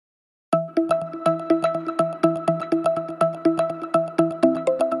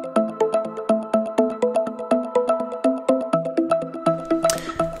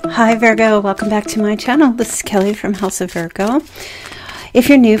Hi Virgo, welcome back to my channel. This is Kelly from House of Virgo. If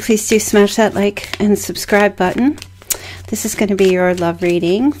you're new, please do smash that like and subscribe button. This is going to be your love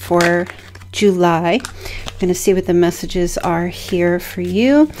reading for July. I'm going to see what the messages are here for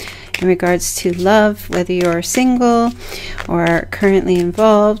you in regards to love, whether you're single or currently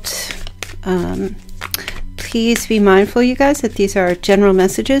involved. Please be mindful, you guys, that these are general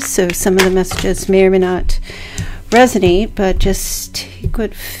messages, so some of the messages may or may not resonate, but just take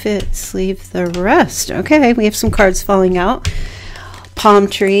what fits, leave the rest. Okay, we have some cards falling out. Palm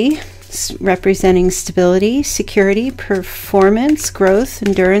tree, representing stability, security, performance, growth,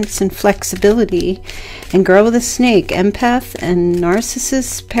 endurance, and flexibility. And girl with a snake, empath and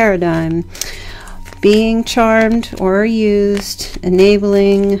narcissist paradigm. Being charmed or used,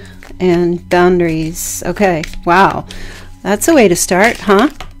 enabling, and boundaries. Okay, wow. That's a way to start,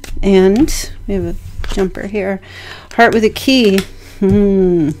 huh? And we have a jumper here. Heart with a key.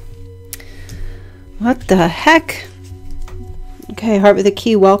 What the heck? Okay, heart with a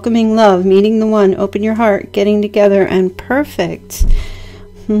key. Welcoming love, meeting the one, open your heart, getting together, and perfect.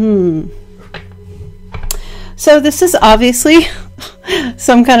 So this is obviously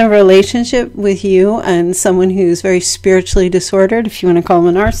some kind of relationship with you and someone who's very spiritually disordered. If you want to call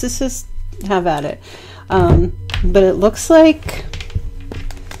them a narcissist, have at it. But it looks like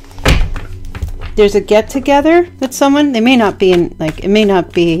there's a get-together with someone. They may not be in, like, it may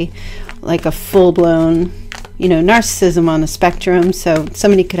not be like a full-blown, you know, narcissism on the spectrum. So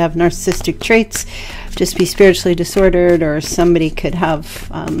somebody could have narcissistic traits, just be spiritually disordered, or somebody could have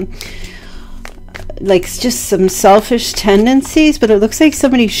like just some selfish tendencies. But it looks like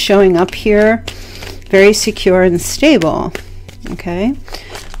somebody's showing up here very secure and stable. Okay.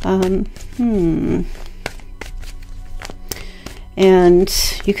 And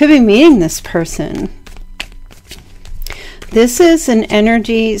you could be meeting this person. This is an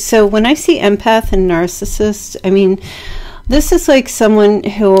energy. So when I see empath and narcissist, I mean, this is like someone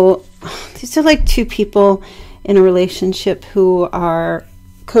who, these are like two people in a relationship who are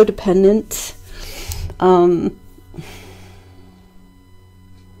codependent.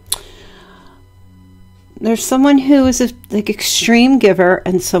 There's someone who is a like extreme giver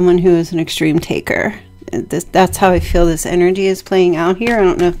and someone who is an extreme taker. That's how I feel this energy is playing out here. I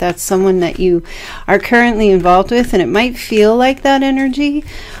don't know if that's someone that you are currently involved with, and it might feel like that energy.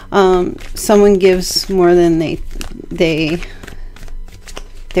 Someone gives more than they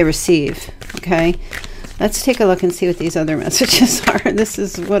receive. Okay, let's take a look and see what these other messages are. This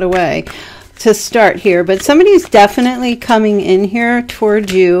is what a way to start here. But somebody's definitely coming in here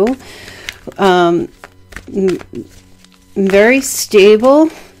toward you. Very stable.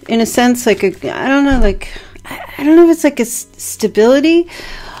 In a sense, like I don't know if it's like a stability,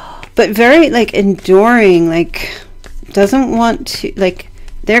 but very like enduring, like doesn't want to, like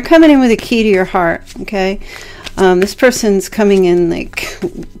they're coming in with a key to your heart. Okay, this person's coming in like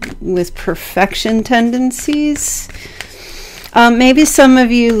with perfection tendencies. Maybe some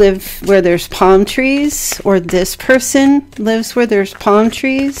of you live where there's palm trees, or this person lives where there's palm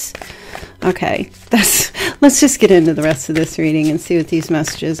trees. Okay, let's just get into the rest of this reading and see what these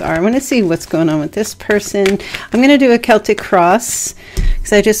messages are. I want to see what's going on with this person. I'm going to do a Celtic cross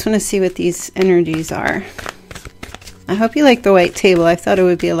because I just want to see what these energies are. I hope you like the white table. I thought it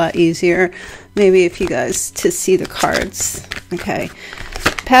would be a lot easier maybe if you guys to see the cards. Okay,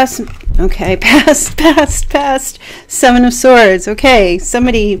 past. Okay, past. Seven of Swords. Okay,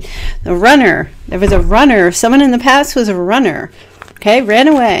 somebody, a runner. There was a runner. Someone in the past was a runner. Okay, ran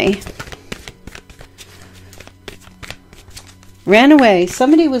away. Ran away.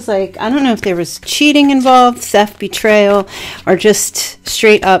 Somebody was like, I don't know if there was cheating involved, theft, betrayal, or just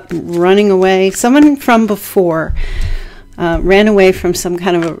straight up running away. Someone from before ran away from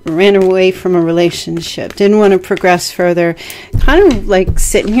ran away from a relationship, didn't want to progress further, kind of like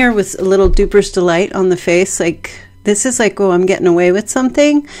sitting here with a little duper's delight on the face, like this is like, oh, I'm getting away with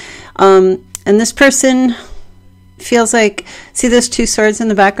something. And this person feels like, see those two swords in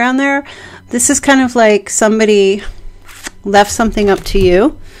the background there? This is kind of like somebody left something up to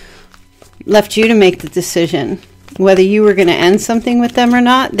you, left you to make the decision whether you were going to end something with them or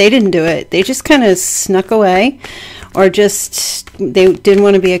not. They didn't do it. They just kind of snuck away, or just they didn't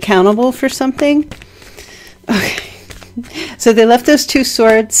want to be accountable for something. Okay, so they left those two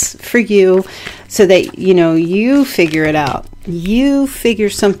swords for you so that, you know, you figure it out. You figure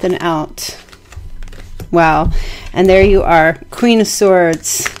something out. Wow. And there you are, Queen of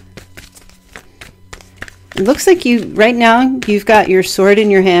Swords. It looks like you, right now, you've got your sword in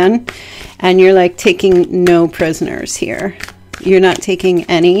your hand and you're like taking no prisoners here. You're not taking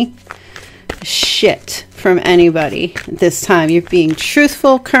any shit from anybody at this time. You're being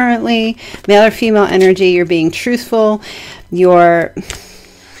truthful currently, male or female energy. You're being truthful.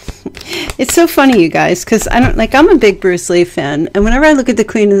 It's so funny, you guys, because I'm a big Bruce Lee fan, and whenever I look at the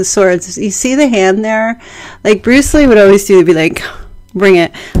Queen of the Swords, you see the hand there? Like Bruce Lee would always do, be like, bring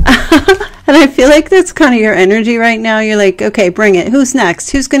it. And I feel like that's kind of your energy right now. You're like, okay, bring it. Who's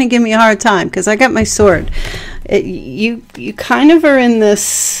next? Who's going to give me a hard time? Because I got my sword. You kind of are in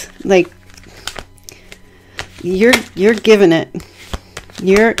this, like, you're giving it.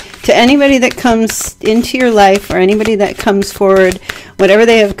 You're, to anybody that comes into your life or anybody that comes forward, whatever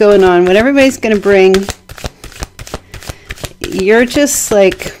they have going on, what everybody's going to bring, you're just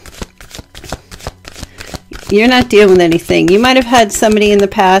like, you're not dealing with anything. You might have had somebody in the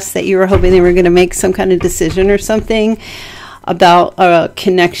past that you were hoping they were going to make some kind of decision or something about a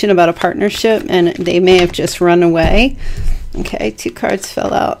connection, about a partnership, and they may have just run away. Okay, 2 cards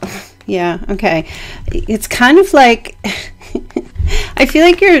fell out. Yeah, okay. It's kind of like, I feel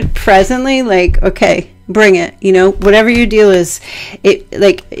like you're presently like, okay, bring it. You know, whatever your deal is.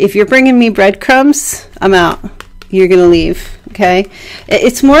 Like, if you're bringing me breadcrumbs, I'm out. You're going to leave. Okay.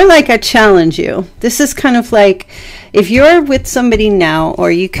 It's more like I challenge you. This is kind of like if you're with somebody now,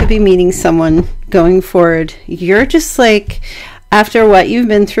 or you could be meeting someone going forward, you're just like, after what you've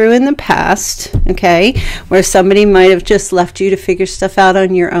been through in the past, okay, where somebody might have just left you to figure stuff out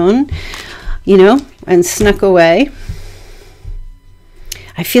on your own, you know, and snuck away.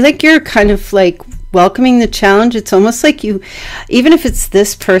 I feel like you're kind of like welcoming the challenge. It's almost like you, even if it's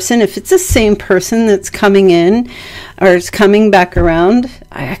this person, if it's the same person that's coming in or is coming back around,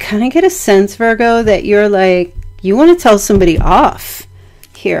 I kind of get a sense, Virgo, that you're like, you want to tell somebody off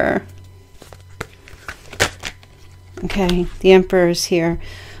here. Okay, the Emperor's here.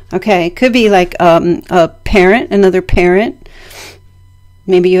 Okay, it could be like a parent, another parent.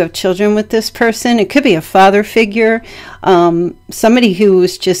 Maybe you have children with this person. It could be a father figure. Somebody who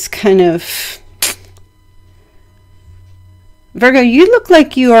was just kind of... Virgo, you look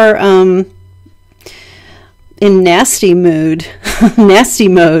like you are in nasty mood. Nasty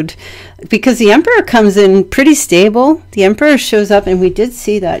mode. Because the Emperor comes in pretty stable. The Emperor shows up, and we did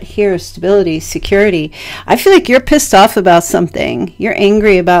see that here, stability, security. I feel like you're pissed off about something. You're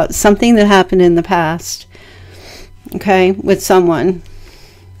angry about something that happened in the past. Okay, with someone.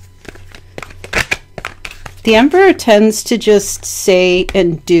 The Emperor tends to just say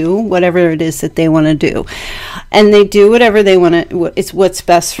and do whatever it is that they want to do. And they do whatever they want to, it's what's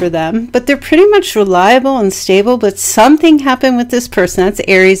best for them. But they're pretty much reliable and stable. But something happened with this person. That's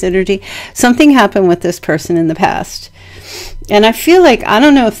Aries energy. Something happened with this person in the past. And I feel like, I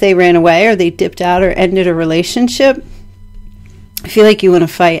don't know if they ran away or they dipped out or ended a relationship. I feel like you want to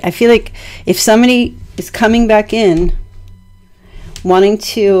fight. I feel like if somebody is coming back in, wanting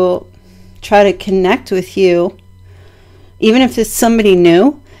to try to connect with you, even if it's somebody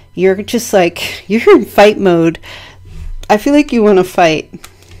new, you're just like, you're in fight mode. I feel like you want to fight.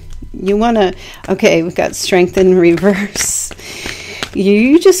 You want to, okay, we've got strength in reverse.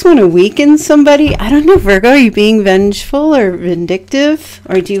 You just want to weaken somebody. I don't know, Virgo, are you being vengeful or vindictive?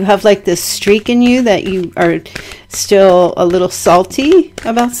 Or do you have like this streak in you that you are still a little salty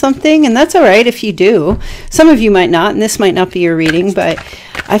about something? And that's all right if you do. Some of you might not, and this might not be your reading, but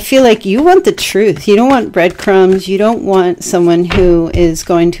I feel like you want the truth. You don't want breadcrumbs. You don't want someone who is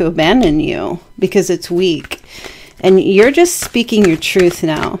going to abandon you because it's weak. And you're just speaking your truth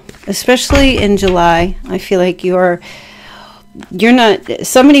now, especially in July. I feel like you're not,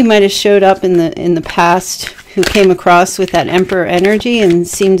 somebody might have showed up in the past who came across with that Emperor energy and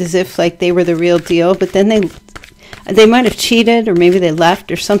seemed as if like they were the real deal, but then they might have cheated, or maybe they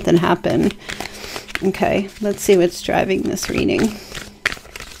left, or something happened. Okay, let's see what's driving this reading.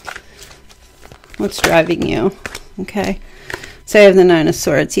 What's driving you? Okay, so I have the 9 of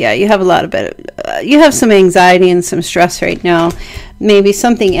Swords. Yeah, you have a lot of you have some anxiety and some stress right now. Maybe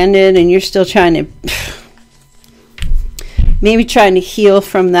something ended and you're still trying to maybe trying to heal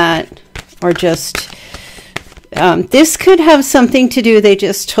from that, or just this could have something to do, they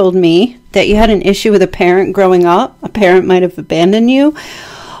just told me, that you had an issue with a parent growing up. A parent might have abandoned you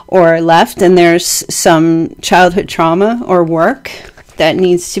or left, and there's some childhood trauma or work that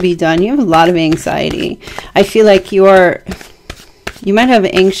needs to be done. You have a lot of anxiety. I feel like you might have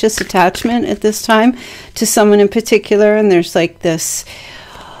an anxious attachment at this time to someone in particular, and there's like this,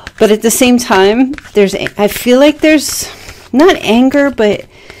 but at the same time, I feel like there's not anger, but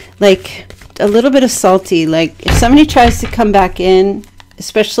like a little bit of salty. Like if somebody tries to come back in,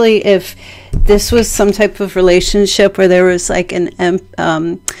 especially if this was some type of relationship where there was like an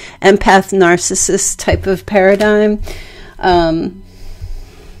empath narcissist type of paradigm.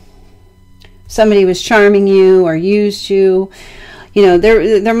 somebody was charming you or used you. You know,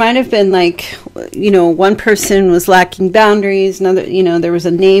 there might have been like, you know, one person was lacking boundaries, another, you know, there was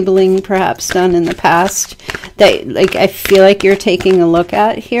enabling perhaps done in the past that, like, I feel like you're taking a look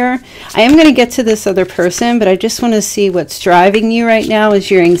at here. I am going to get to this other person, but I just want to see what's driving you right now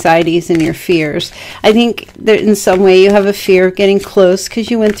is your anxieties and your fears. I think that in some way you have a fear of getting close because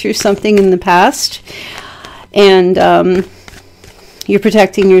you went through something in the past, and you're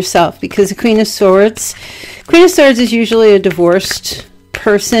protecting yourself because the Queen of Swords is usually a divorced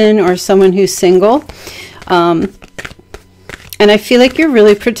person or someone who's single. And I feel like you're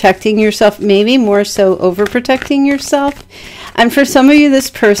really protecting yourself, maybe more so overprotecting yourself. And for some of you,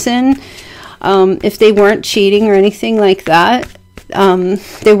 this person, if they weren't cheating or anything like that,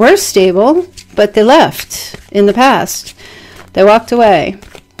 they were stable, but they left in the past. They walked away.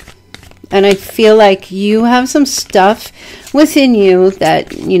 And I feel like you have some stuff within you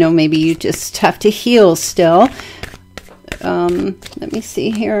that, you know, maybe you just have to heal still. Let me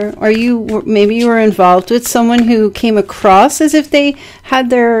see here. Maybe you were involved with someone who came across as if they had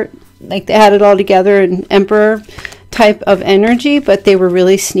they had it all together, an emperor type of energy, but they were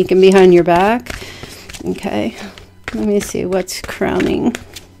really sneaking behind your back. Okay. Let me see what's crowning.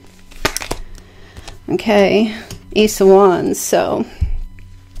 Okay. Ace of Wands. So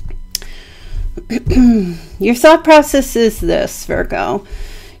your thought process is this, Virgo.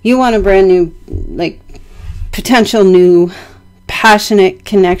 You want a brand new, like, potential new passionate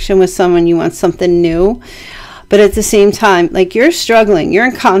connection with someone. You want something new, but at the same time, like, you're struggling, you're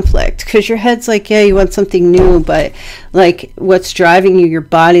in conflict because your head's like, yeah, you want something new, but like what's driving you, your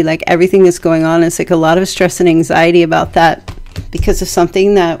body, like everything that's going on is like a lot of stress and anxiety about that because of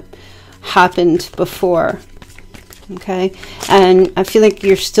something that happened before. Okay. And I feel like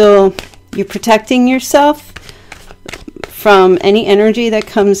you're protecting yourself from any energy that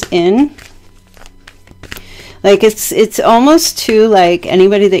comes in. Like, it's almost to like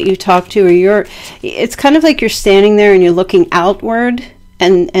anybody that you talk to, or it's kind of like you're standing there and you're looking outward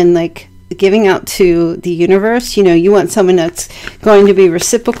and like giving out to the universe. You know, you want someone that's going to be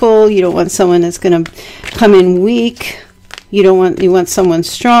reciprocal. You don't want someone that's going to come in weak. You want someone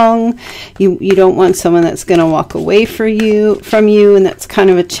strong. You don't want someone that's going to walk away from you, and that's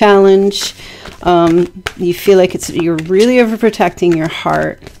kind of a challenge. You feel like you're really overprotecting your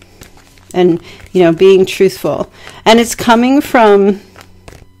heart, and, you know, being truthful. And it's coming from,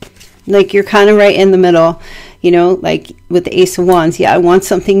 like, you're kind of right in the middle, you know, like with the Ace of Wands. Yeah, I want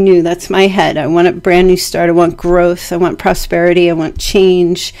something new. That's my head. I want a brand new start. I want growth. I want prosperity. I want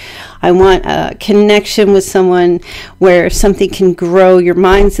change. I want a connection with someone where something can grow. Your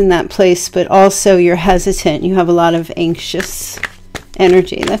mind's in that place, but also you're hesitant. You have a lot of anxious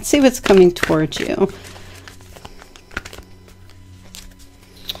energy. Let's see what's coming towards you.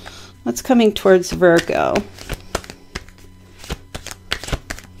 What's coming towards Virgo?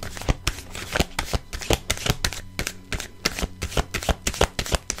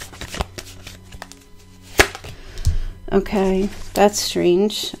 Okay, that's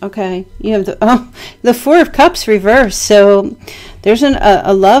strange. Okay, you have the Four of Cups reversed. So there's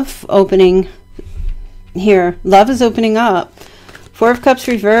a love opening here. Love is opening up. Four of Cups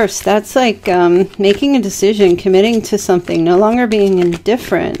reversed. That's like making a decision, committing to something, no longer being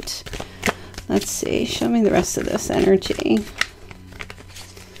indifferent. Let's see. Show me the rest of this energy.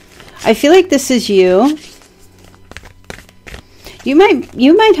 I feel like this is you. You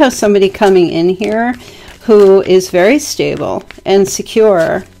might have somebody coming in here who is very stable and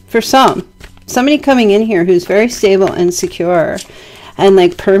secure. For somebody coming in here who's very stable and secure and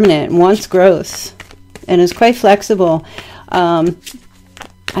like permanent, wants growth and is quite flexible.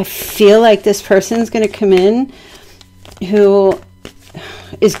 I feel like this person's going to come in who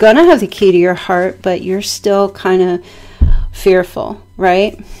is going to have the key to your heart, but you're still kind of fearful,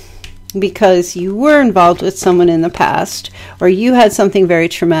 right? Because you were involved with someone in the past, or you had something very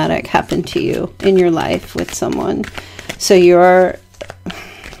traumatic happen to you in your life with someone. So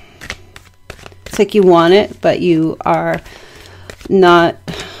it's like you want it, but you are not,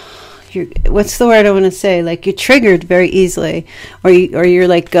 what's the word I want to say? Like, you're triggered very easily, or you're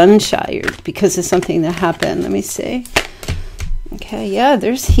like gun shy because of something that happened. Let me see. Okay, yeah,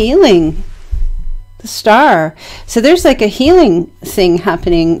 there's healing. The Star. So there's like a healing thing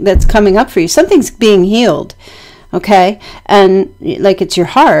happening that's coming up for you. Something's being healed. Okay? And like, it's your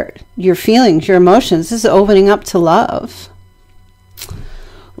heart, your feelings, your emotions. This is opening up to love.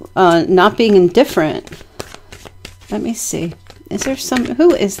 Not being indifferent. Let me see. Is there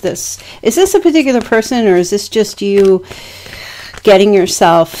who is this? Is this a particular person, or is this just you getting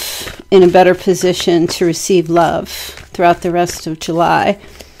yourself in a better position to receive love throughout the rest of July?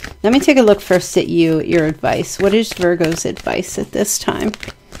 Let me take a look first at you, at your advice. What is Virgo's advice at this time?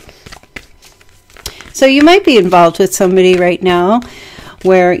 So you might be involved with somebody right now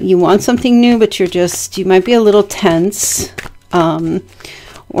where you want something new, but you might be a little tense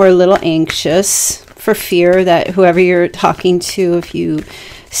or a little anxious for fear that whoever you're talking to, if you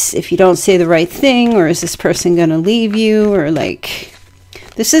don't say the right thing, or is this person going to leave you, or like,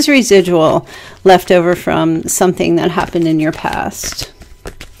 this is residual left over from something that happened in your past.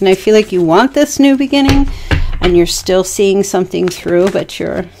 And I feel like you want this new beginning and you're still seeing something through, but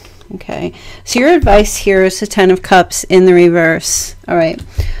you're okay. So your advice here is the 10 of Cups in the reverse. All right.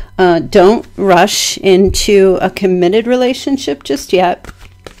 Don't rush into a committed relationship just yet.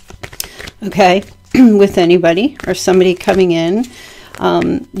 Okay. With anybody or somebody coming in.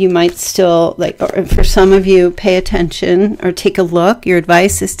 You might still, like, or for some of you, pay attention or take a look. Your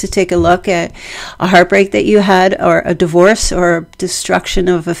advice is to take a look at a heartbreak that you had, or a divorce, or destruction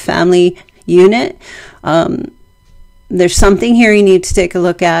of a family unit. There's something here you need to take a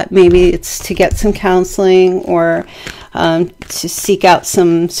look at. Maybe it's to get some counseling, or to seek out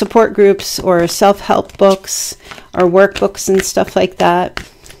some support groups or self-help books or workbooks and stuff like that.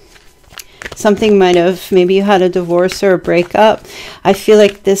 Something might have, maybe you had a divorce or a breakup. I feel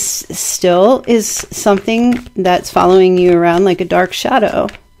like this still is something that's following you around like a dark shadow.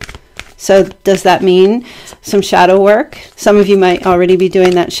 So does that mean some shadow work? Some of you might already be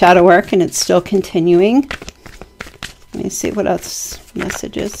doing that shadow work and it's still continuing. Let me see what else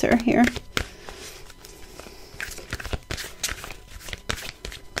messages are here.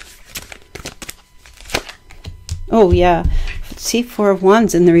 Oh, yeah. See, 4 of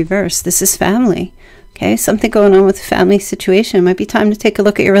Wands in the reverse. This is family. Okay, something going on with the family situation. It might be time to take a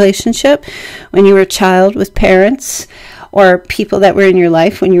look at your relationship when you were a child with parents, or people that were in your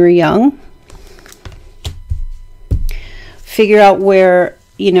life when you were young. Figure out where,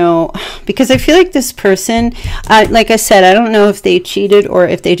 you know, because I feel like this person, like I said, I don't know if they cheated or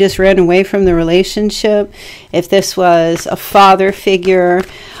if they just ran away from the relationship. If this was a father figure,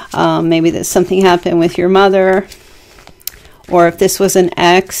 maybe that something happened with your mother. Or if this was an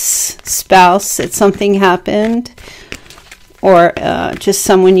ex-spouse that something happened, or just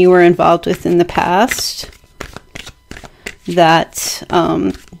someone you were involved with in the past, that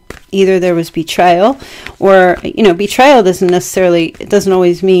either there was betrayal, or, you know, betrayal doesn't necessarily, it doesn't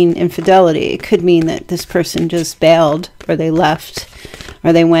always mean infidelity. It could mean that this person just bailed, or they left,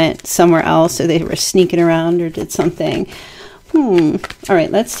 or they went somewhere else, or they were sneaking around or did something. All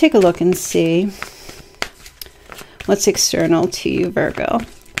right, let's take a look and see what's external to you, Virgo.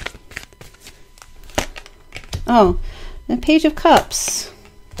 Oh, the Page of Cups.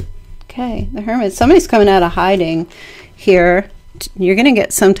 Okay, the Hermit. Somebody's coming out of hiding here. You're going to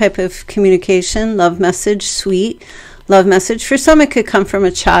get some type of communication, love message, sweet love message. For some, it could come from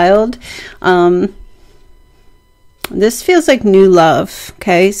a child. This feels like new love,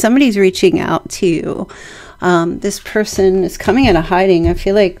 okay? Somebody's reaching out to you. This person is coming out of hiding. I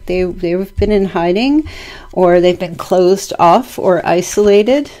feel like they've been in hiding, or they've been closed off or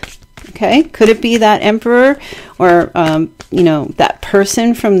isolated. Okay, could it be that Emperor, or you know, that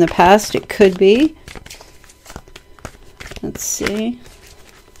person from the past? It could be. Let's see.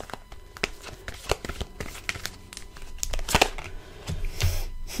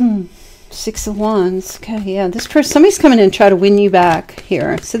 Six of Wands. Okay, yeah, this person, somebody's coming in and try to win you back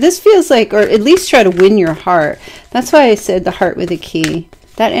here. So this feels like, or at least try to win your heart. That's why I said the heart with a key.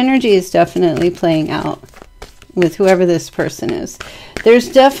 That energy is definitely playing out with whoever this person is. There's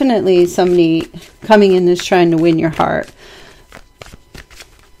definitely somebody coming in that's trying to win your heart.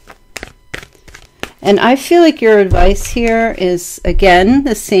 And I feel like your advice here is, again,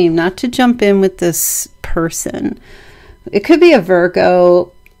 the same, not to jump in with this person. It could be a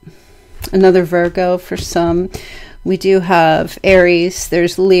Virgo, another Virgo for some. We do have Aries,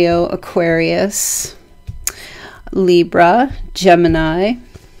 there's Leo, Aquarius, Libra, Gemini.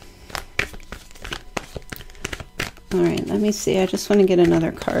 All right, let me see. I just want to get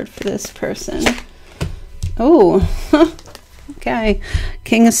another card for this person. Oh, okay.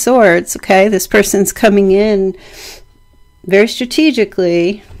 King of Swords. Okay, this person's coming in very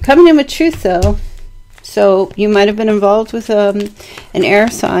strategically. Coming in with truth, though. So you might have been involved with an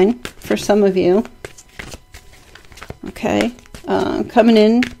air sign for some of you. Okay. Coming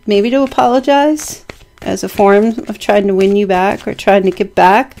in maybe to apologize as a form of trying to win you back, or trying to get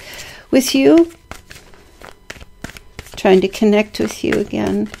back with you. Trying to connect with you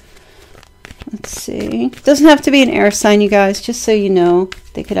again. Let's see. It doesn't have to be an air sign, you guys, just so you know.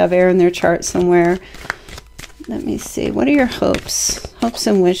 They could have air in their chart somewhere. Let me see. What are your hopes? Hopes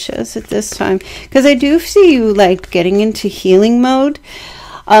and wishes at this time? Because I do see you like getting into healing mode.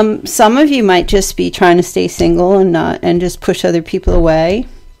 Some of you might just be trying to stay single and just push other people away.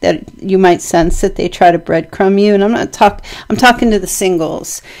 That you might sense that they try to breadcrumb you. And I'm talking to the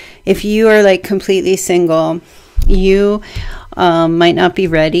singles. If you are like completely single, you might not be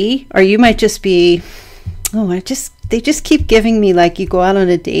ready, or you might just be, they just keep giving me, like, you go out on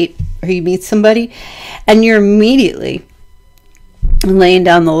a date or you meet somebody and you're immediately laying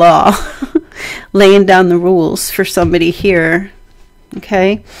down the law, laying down the rules for somebody here.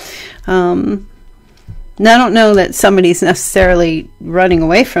 Okay. Now, I don't know that somebody's necessarily running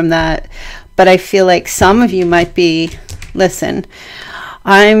away from that, but I feel like some of you might be, listen,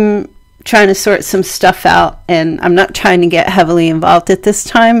 I'm trying to sort some stuff out, and I'm not trying to get heavily involved at this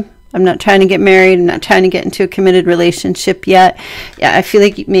time. I'm not trying to get married. I'm not trying to get into a committed relationship yet. Yeah, I feel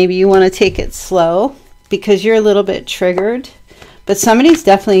like maybe you want to take it slow because you're a little bit triggered, but somebody's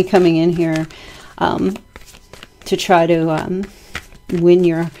definitely coming in here to try to win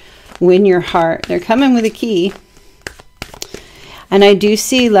your heart. They're coming with a key. And I do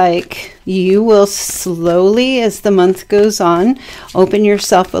see, like, you will slowly, as the month goes on, open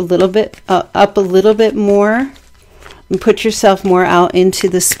yourself a little bit up a little bit more and put yourself more out into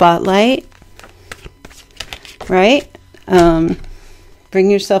the spotlight, right?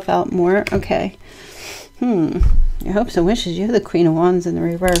 Bring yourself out more. Okay. Your hopes and wishes. You have the Queen of Wands in the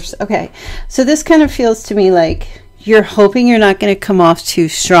reverse. Okay. So this kind of feels to me like you're hoping you're not going to come off too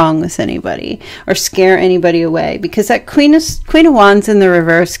strong with anybody or scare anybody away, because that Queen of Wands in the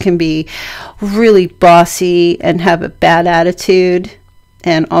reverse can be really bossy and have a bad attitude,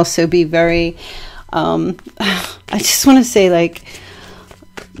 and also be very, I just want to say, like,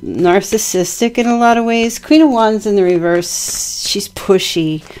 narcissistic in a lot of ways. Queen of Wands in the reverse, she's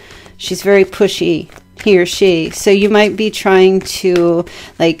pushy. She's very pushy. He or she. So you might be trying to,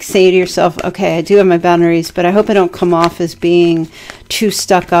 like, say to yourself, okay, I do have my boundaries, but I hope I don't come off as being too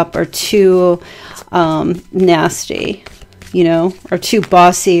stuck up or too nasty, you know, or too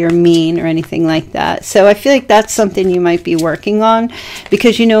bossy or mean or anything like that. So I feel like that's something you might be working on,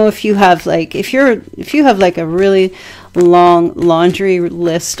 because, you know, if you have like, if you have like a really long laundry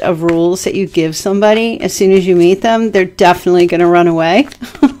list of rules that you give somebody, as soon as you meet them, they're definitely going to run away.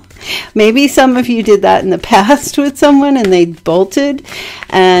 Maybe some of you did that in the past with someone and they bolted,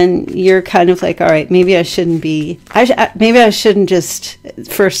 and you're kind of like, all right, maybe I shouldn't be, maybe I shouldn't just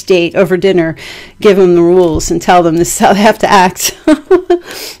first date over dinner give them the rules and tell them this is how they have to act.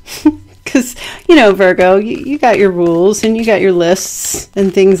 Because, you know, Virgo, you got your rules and you got your lists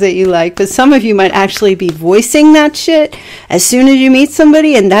and things that you like, but some of you might actually be voicing that shit as soon as you meet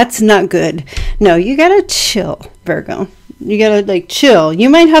somebody, and that's not good. No, you gotta chill, Virgo. You gotta, like, chill. You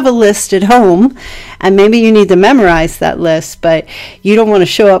might have a list at home and maybe you need to memorize that list, but you don't want to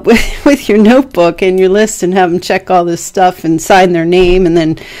show up with your notebook and your list and have them check all this stuff and sign their name and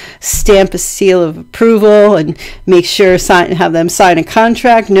then stamp a seal of approval and make sure have them sign a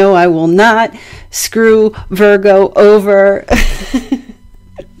contract. No, I will not screw Virgo over.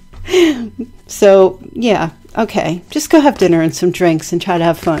 So, yeah. Okay, just go have dinner and some drinks and try to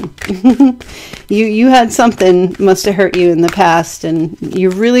have fun. You had something must have hurt you in the past, and you're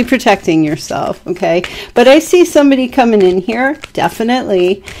really protecting yourself, okay? But I see somebody coming in here,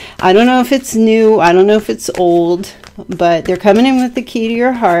 definitely. I don't know if it's new, I don't know if it's old, but they're coming in with the key to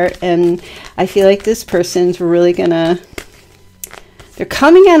your heart, and I feel like this person's really gonna, they're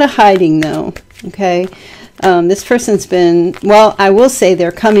coming out of hiding though, okay? This person's been, well, I will say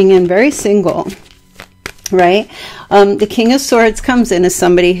they're coming in very single. Right? The King of Swords comes in as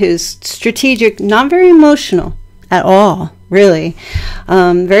somebody who's strategic, not very emotional at all, really.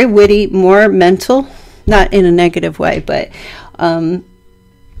 Very witty, more mental, not in a negative way, but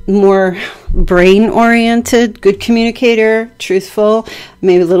more brain-oriented, good communicator, truthful,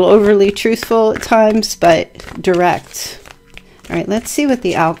 maybe a little overly truthful at times, but direct. All right, let's see what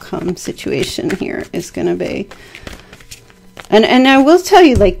the outcome situation here is going to be. And I will tell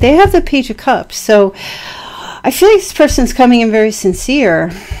you, like, they have the Page of Cups, so I feel like this person's coming in very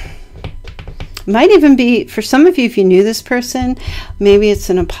sincere. Might even be, for some of you, if you knew this person, maybe it's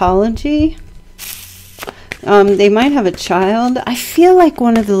an apology. They might have a child. I feel like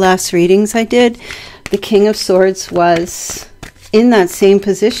one of the last readings I did, the King of Swords was in that same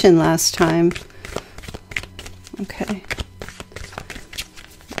position last time. Okay.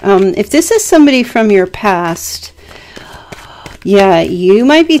 If this is somebody from your past, yeah, you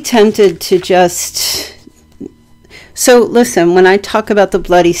might be tempted to just... So listen, when I talk about the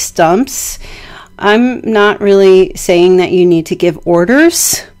bloody stumps, I'm not really saying that you need to give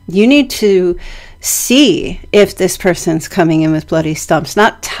orders. You need to see if this person's coming in with bloody stumps,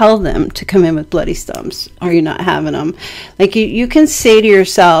 not tell them to come in with bloody stumps or you're not having them. Like you can say to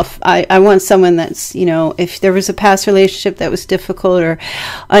yourself, I want someone that's, you know, if there was a past relationship that was difficult or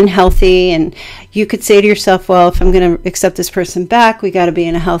unhealthy, and you could say to yourself, well, if I'm going to accept this person back, we got to be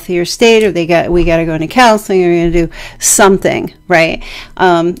in a healthier state, or we got to go into counseling, or we're going to do something, right?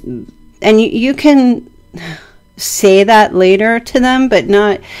 And you can say that later to them, but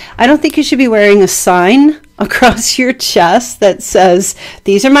not, I don't think you should be wearing a sign across your chest that says,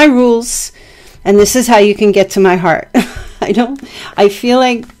 these are my rules and this is how you can get to my heart. I feel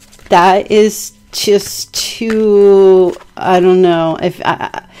like that is just too, I don't know. If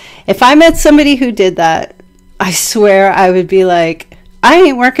I met somebody who did that, I swear I would be like, I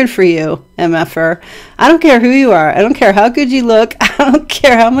ain't working for you, MFer. I don't care who you are. I don't care how good you look. I don't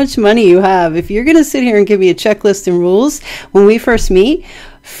care how much money you have. If you're going to sit here and give me a checklist and rules when we first meet,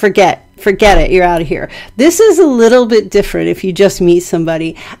 forget it. You're out of here. This is a little bit different if you just meet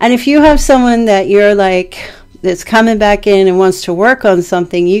somebody. And if you have someone that you're like, that's coming back in and wants to work on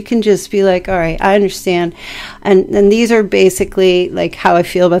something, you can just be like, all right, I understand. And these are basically like how I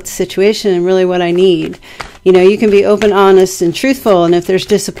feel about the situation and really what I need. You know, you can be open, honest, and truthful. And if there's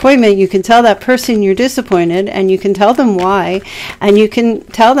disappointment, you can tell that person you're disappointed, and you can tell them why, and you can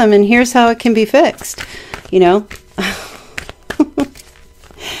tell them, and here's how it can be fixed, you know.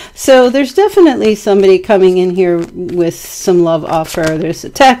 So there's definitely somebody coming in here with some love offer. There's a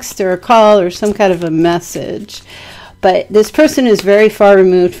text or a call or some kind of a message. But this person is very far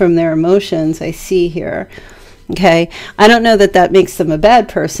removed from their emotions, I see here. Okay. I don't know that that makes them a bad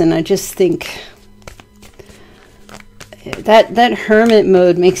person. I just think that hermit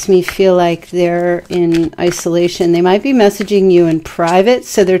mode makes me feel like they're in isolation. They might be messaging you in private.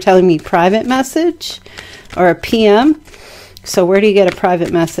 So they're telling me private message or a PM. So where do you get a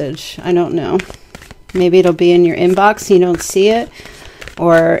private message? I don't know. Maybe it'll be in your inbox and you don't see it,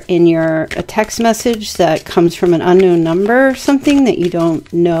 or in a text message that comes from an unknown number or something that you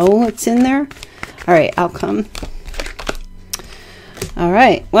don't know what's in there. All right, outcome. All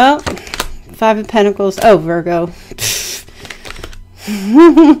right, well, Five of Pentacles. Oh, Virgo.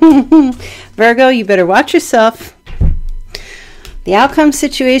 Virgo, you better watch yourself. The outcome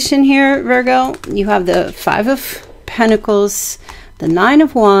situation here, Virgo, you have the Five of Pentacles, the Nine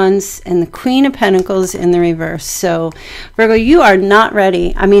of Wands, and the Queen of Pentacles in the reverse. So Virgo, you are not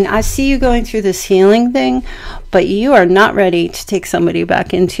ready. I mean, I see you going through this healing thing, but you are not ready to take somebody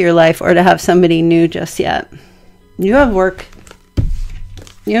back into your life or to have somebody new just yet. You have work.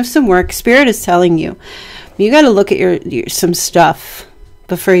 You have some work. Spirit is telling you. You got to look at your some stuff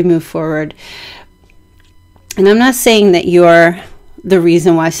before you move forward. And I'm not saying that you're the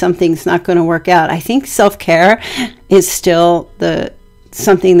reason why something's not going to work out. I think self-care is still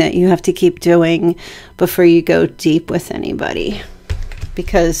something that you have to keep doing before you go deep with anybody,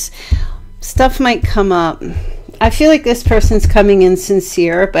 because stuff might come up. I feel like this person's coming in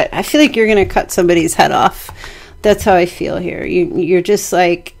sincere, but I feel like you're going to cut somebody's head off. That's how I feel here. You're just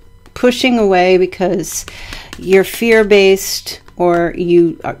like pushing away because you're fear-based, or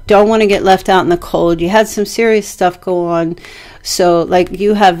you don't want to get left out in the cold. You had some serious stuff go on. So like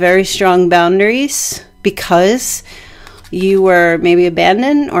you have very strong boundaries because you were maybe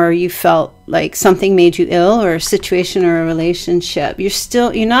abandoned, or you felt like something made you ill, or a situation or a relationship.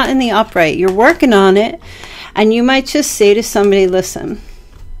 You're not in the upright. You're working on it. And you might just say to somebody, listen,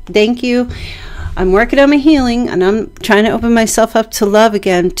 thank you. I'm working on my healing, and I'm trying to open myself up to love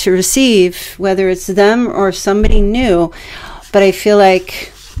again, to receive, whether it's them or somebody new. But I feel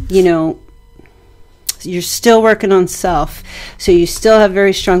like, you know, you're still working on self, so you still have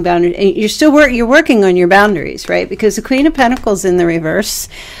very strong boundaries, and you're working on your boundaries, right? Because the Queen of Pentacles in the reverse,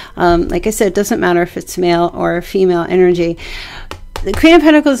 like I said, it doesn't matter if it's male or female energy. The Queen of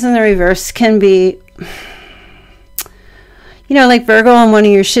Pentacles in the reverse can be, you know, like Virgo on one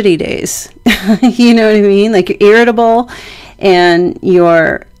of your shitty days. You know what I mean? Like you're irritable, and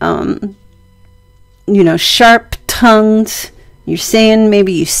you're, you know, sharp-tongued. You're saying,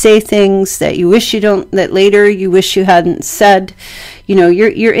 maybe you say things that you wish you don't, that later you wish you hadn't said. You know,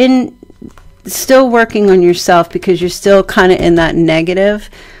 you're still working on yourself because you're still kind of in that negative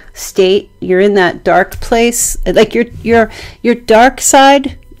state. You're in that dark place. Like your dark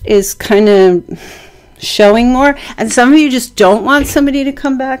side is kind of showing more. And some of you just don't want somebody to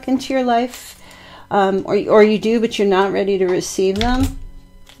come back into your life. Or you do, but you're not ready to receive them.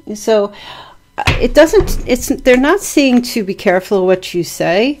 So they're not saying to be careful of what you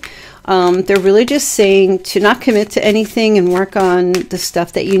say. They're really just saying to not commit to anything and work on the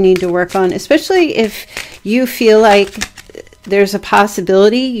stuff that you need to work on, especially if you feel like there's a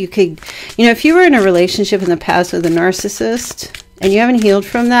possibility you could, you know, if you were in a relationship in the past with a narcissist and you haven't healed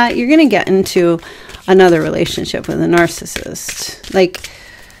from that, you're going to get into another relationship with a narcissist. Like,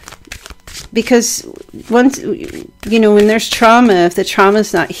 because once, you know, when there's trauma, if the trauma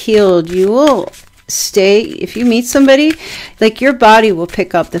is not healed, you will stay. If you meet somebody, like, your body will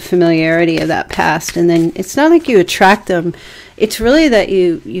pick up the familiarity of that past, and then it's not like you attract them. It's really that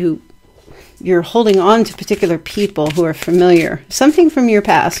you're holding on to particular people who are familiar, something from your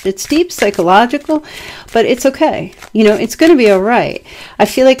past. It's deep psychological, but it's okay. You know, it's going to be all right. I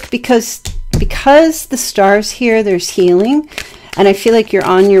feel like because the stars here, there's healing, and I feel like you're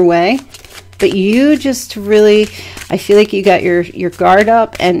on your way. But you just really, I feel like you got your guard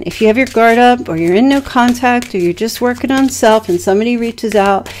up. And if you have your guard up, or you're in no contact, or you're just working on self and somebody reaches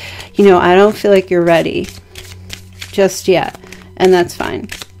out, you know, I don't feel like you're ready just yet. And that's fine.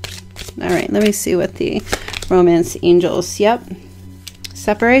 All right, let me see what the romance angels, yep,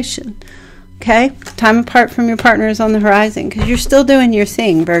 separation. Okay, time apart from your partner is on the horizon, because you're still doing your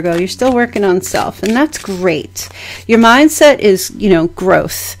thing, Virgo. You're still working on self, and that's great. Your mindset is, you know,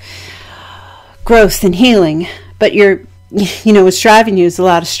 growth and healing, but you know, what's driving you is a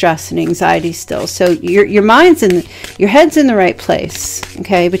lot of stress and anxiety still. So your mind's your head's in the right place,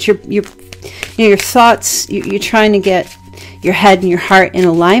 okay, but your thoughts, you're trying to get your head and your heart in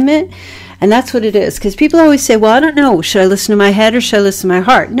alignment. And that's what it is, because people always say, well, I don't know, should I listen to my head or should I listen to my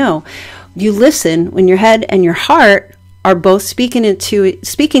heart? No, you listen when your head and your heart are both speaking to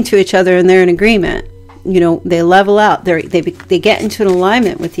each other, and they're in agreement. You know, they level out, they get into an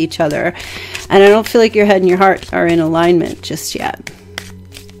alignment with each other. And I don't feel like your head and your heart are in alignment just yet.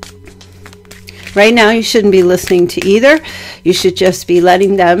 Right now, you shouldn't be listening to either. You should just be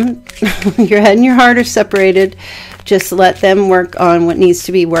letting them, your head and your heart are separated. Just let them work on what needs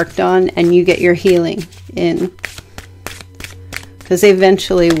to be worked on, and you get your healing in. Because they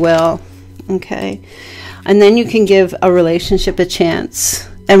eventually will. Okay. And then you can give a relationship a chance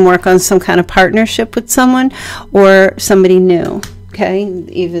and work on some kind of partnership with someone or somebody new. Okay,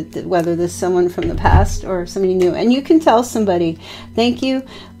 even whether this is someone from the past or somebody new. And you can tell somebody, thank you,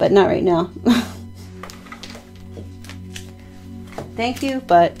 but not right now. Thank you,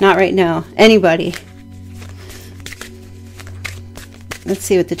 but not right now. Anybody. Let's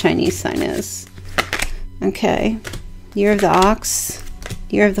see what the Chinese sign is. Okay, year of the ox,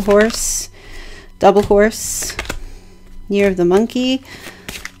 year of the horse, double horse, year of the monkey,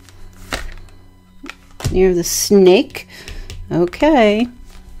 year of the snake. Okay.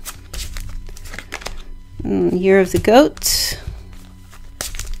 Year of the goat.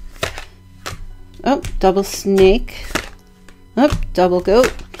 Oh, double snake. Oh, double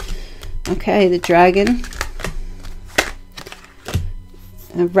goat. Okay, the dragon.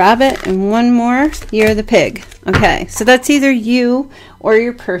 A rabbit, and one more. Year of the pig. Okay, so that's either you or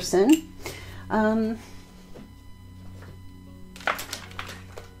your person. I'm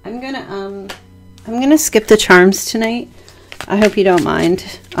gonna skip the charms tonight. I hope you don't mind.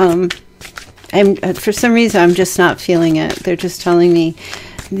 For some reason, I'm just not feeling it. They're just telling me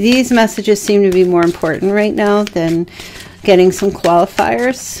these messages seem to be more important right now than getting some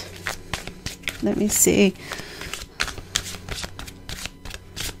qualifiers. Let me see.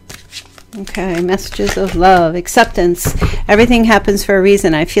 Okay, messages of love, acceptance. Everything happens for a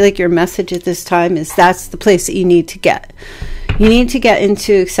reason. I feel like your message at this time is that's the place that you need to get. You need to get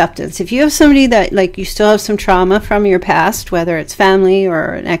into acceptance. If you have somebody that, like, you still have some trauma from your past, whether it's family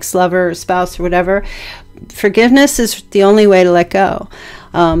or an ex-lover or spouse or whatever, forgiveness is the only way to let go.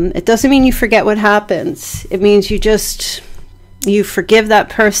 It doesn't mean you forget what happens. It means you forgive that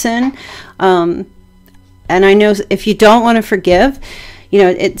person. And I know if you don't want to forgive, you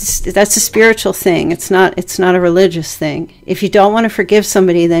know, that's a spiritual thing. It's not a religious thing. If you don't want to forgive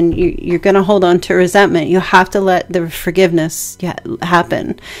somebody, then you're going to hold on to resentment. You have to let the forgiveness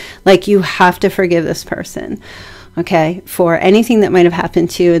happen. Like, you have to forgive this person, okay, for anything that might have happened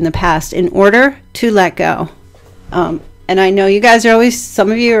to you in the past in order to let go. And I know you guys are always, some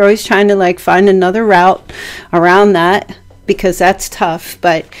of you are always trying to, like, find another route around that, because that's tough.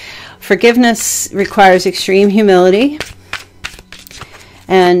 But forgiveness requires extreme humility.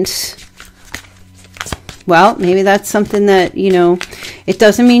 And, well, maybe that's something that, you know, it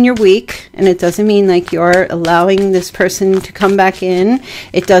doesn't mean you're weak, and it doesn't mean like you're allowing this person to come back in.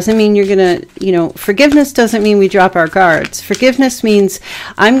 It doesn't mean you're going to, you know, forgiveness doesn't mean we drop our guards. Forgiveness means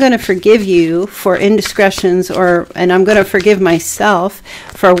I'm going to forgive you for indiscretions, and I'm going to forgive myself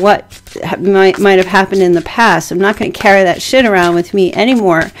for what might have happened in the past. I'm not going to carry that shit around with me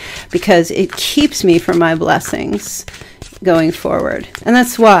anymore, because it keeps me from my blessings going forward. And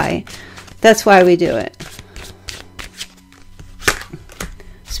that's why we do it.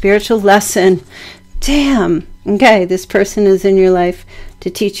 spiritual lesson. Damn. Okay, this person is in your life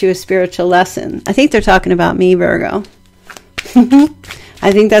to teach you a spiritual lesson. I think they're talking about me, Virgo.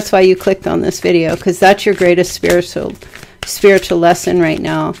 I think that's why you clicked on this video, because that's your greatest spiritual lesson right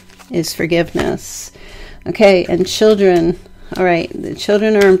now, is forgiveness. Okay, and children. All right, the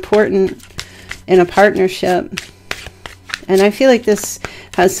children are important in a partnership. And I feel like this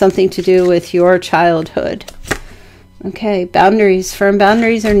has something to do with your childhood. Okay, boundaries. Firm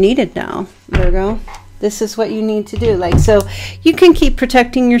boundaries are needed now, Virgo. This is what you need to do. Like, so you can keep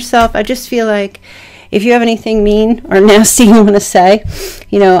protecting yourself. I just feel like if you have anything mean or nasty you want to say,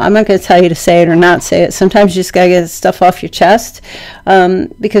 you know, I'm not going to tell you to say it or not say it. Sometimes you just got to get stuff off your chest,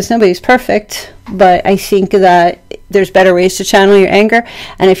 because nobody's perfect. But I think that there's better ways to channel your anger.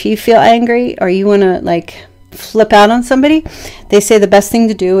 And if you feel angry or you want to, like, flip out on somebody, they say the best thing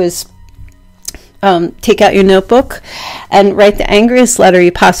to do is take out your notebook and write the angriest letter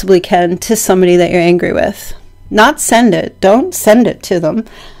you possibly can to somebody that you're angry with. Not send it. Don't send it to them.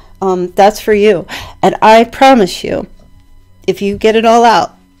 That's for you. And I promise you, if you get it all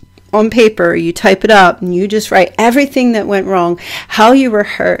out on paper, you type it out, and you just write everything that went wrong, how you were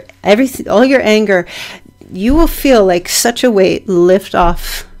hurt, everything, all your anger, you will feel like such a weight lift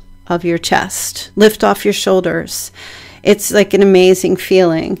off of your chest, lift off your shoulders. It's like an amazing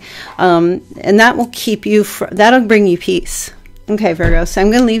feeling. And that will keep you, that'll bring you peace. Okay, Virgo, so I'm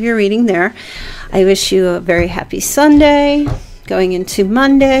going to leave your reading there. I wish you a very happy Sunday going into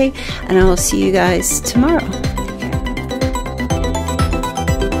Monday, and I will see you guys tomorrow.